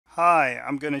Hi,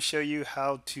 I'm going to show you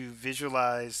how to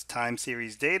visualize time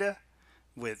series data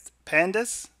with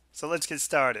Pandas. So let's get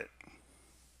started.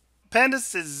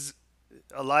 Pandas is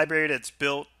a library that's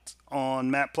built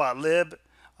on Matplotlib,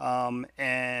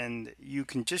 and you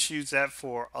can just use that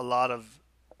for a lot of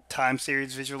time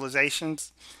series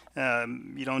visualizations.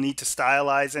 You don't need to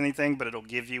stylize anything, but it'll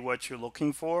give you what you're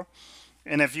looking for.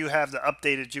 And if you have the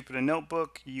updated Jupyter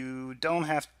Notebook, you don't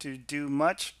have to do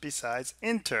much besides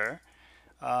enter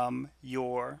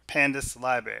your Pandas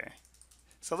library.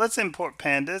 So let's import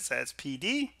Pandas as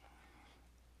PD,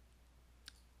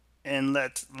 and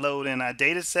let's load in our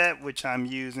data set, which I'm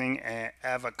using an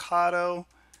avocado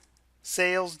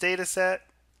sales data set.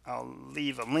 I'll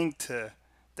leave a link to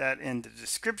that in the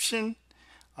description.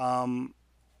 And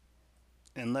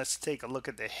let's take a look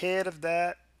at the head of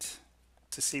that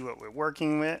to see what we're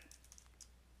working with.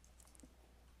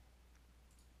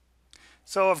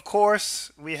 So of course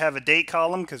we have a date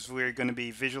column because we're going to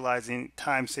be visualizing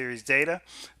time series data.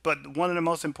 But one of the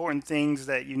most important things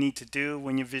that you need to do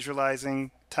when you're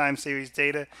visualizing time series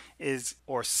data is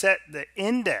or set the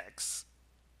index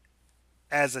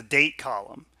as a date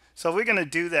column. So we're going to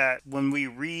do that when we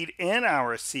read in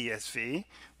our CSV.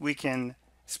 We can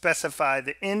specify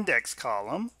the index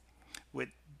column with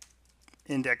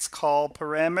index call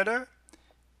parameter,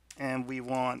 and we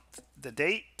want the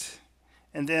date.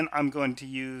 And then I'm going to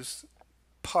use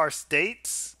parse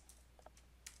dates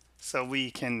so we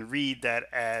can read that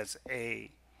as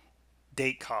a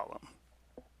date column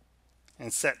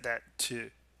and set that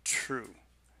to true.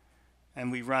 And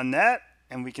we run that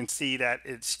and we can see that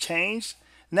it's changed.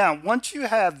 Now, once you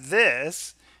have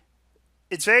this,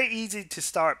 it's very easy to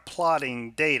start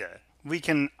plotting data. We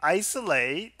can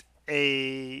isolate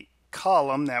a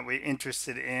column that we're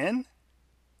interested in.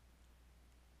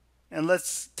 And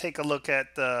let's take a look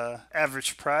at the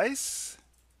average price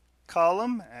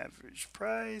column, average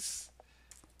price.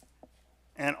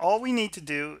 And all we need to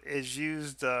do is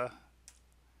use the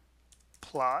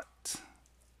plot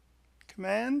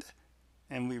command,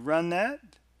 and we run that.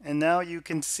 And now you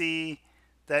can see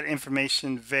that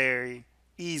information very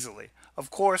easily.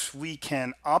 Of course, we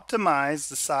can optimize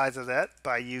the size of that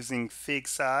by using fig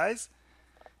size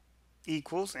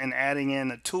equals and adding in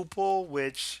a tuple,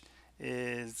 which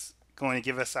is going to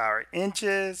give us our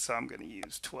inches. So I'm going to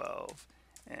use 12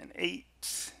 and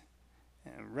 8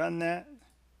 and run that.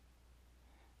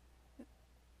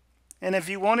 And if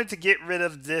you wanted to get rid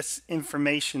of this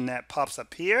information that pops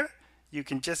up here, you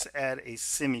can just add a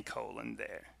semicolon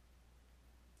there.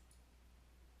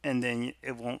 And then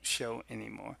it won't show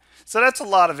anymore. So that's a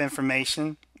lot of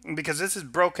information because this is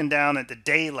broken down at the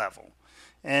day level.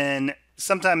 And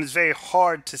sometimes it's very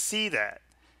hard to see that.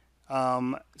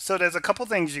 So there's a couple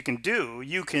things you can do.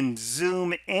 You can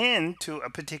zoom in to a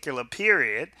particular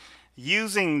period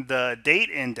using the date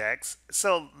index.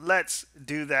 So let's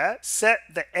do that. Set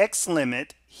the X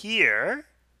limit here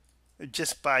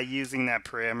just by using that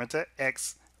parameter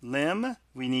xlim.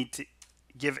 We need to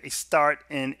give a start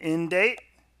and end date.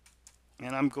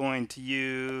 And I'm going to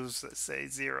use, let's say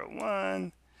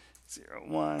 01,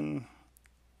 01.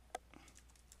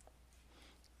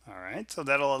 All right, so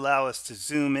that'll allow us to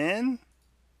zoom in.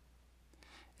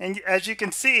 And as you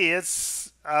can see,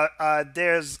 it's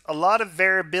there's a lot of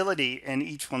variability in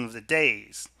each one of the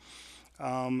days.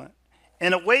 And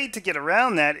a way to get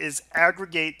around that is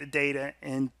aggregate the data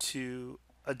into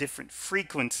a different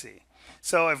frequency.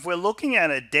 So if we're looking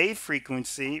at a day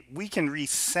frequency, we can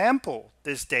resample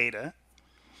this data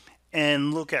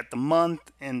and look at the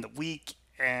month and the week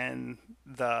and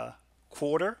the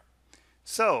quarter.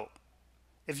 So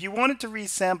if you wanted to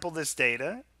resample this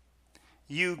data,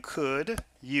 you could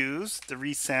use the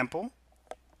resample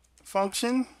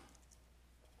function,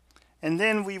 and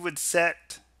then we would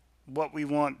set what we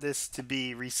want this to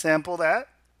be resampled at.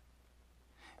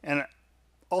 And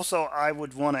also I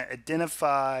would want to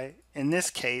identify, in this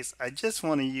case, I just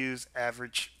want to use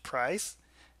average price.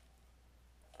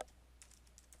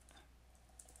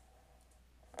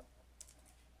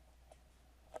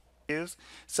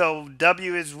 So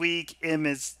W is week, M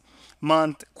is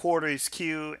month, quarter is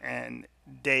Q, and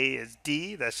day is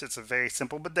D. That's just a very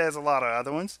simple, but there's a lot of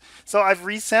other ones. So I've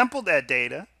resampled that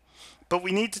data, but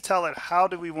we need to tell it how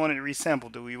do we want it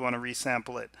resampled. Do we want to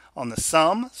resample it on the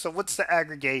sum? So what's the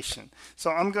aggregation?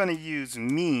 So I'm going to use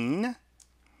mean,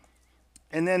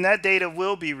 and then that data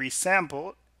will be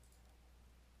resampled.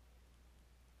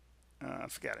 I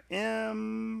forgot an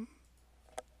M.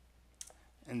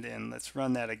 And then let's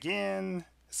run that again.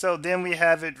 So then we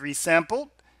have it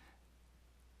resampled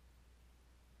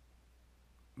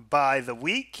by the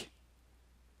week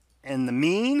and the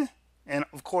mean. And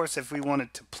of course, if we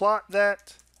wanted to plot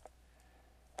that,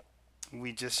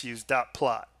 We just use dot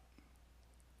plot.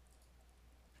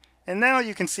 And now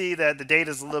you can see that the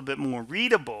data is a little bit more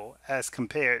readable as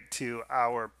compared to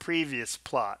our previous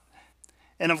plot.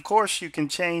 And of course, you can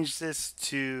change this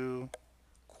to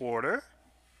quarter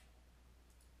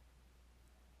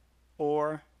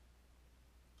or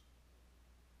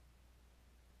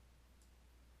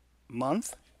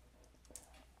month.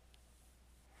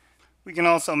 We can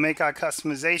also make our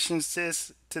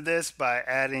customizations to this by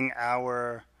adding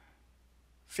our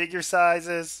figure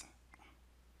sizes.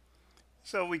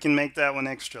 So we can make that one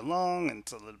extra long, and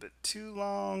it's a little bit too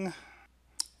long.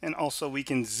 And also we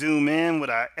can zoom in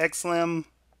with our XLim.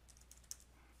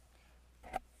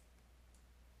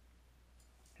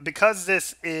 Because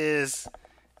this is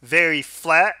very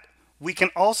flat, we can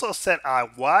also set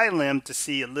our Y-lim to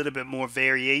see a little bit more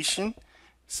variation.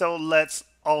 So let's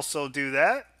also do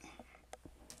that.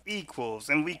 Equals,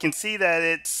 and we can see that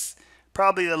it's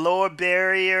probably the lower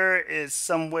barrier is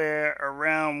somewhere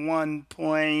around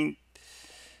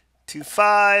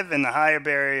 1.25 and the higher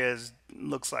barrier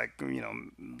looks like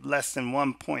less than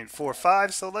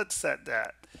 1.45. So let's set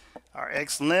that. Our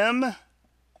XLim,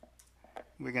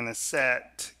 we're going to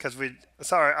set,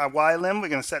 our Y-lim, we're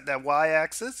going to set that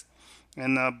Y-axis.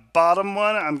 And the bottom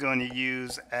one, I'm going to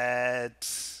use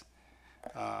at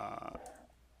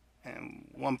and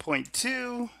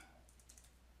 1.2.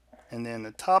 And then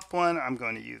the top one, I'm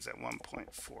going to use at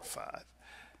 1.45.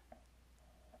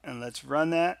 And let's run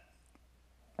that.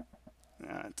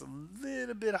 It's a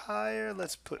little bit higher.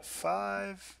 Let's put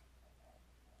 5.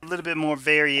 A little bit more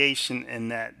variation in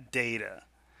that data.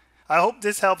 I hope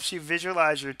this helps you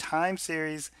visualize your time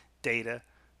series data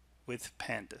with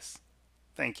Pandas.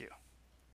 Thank you.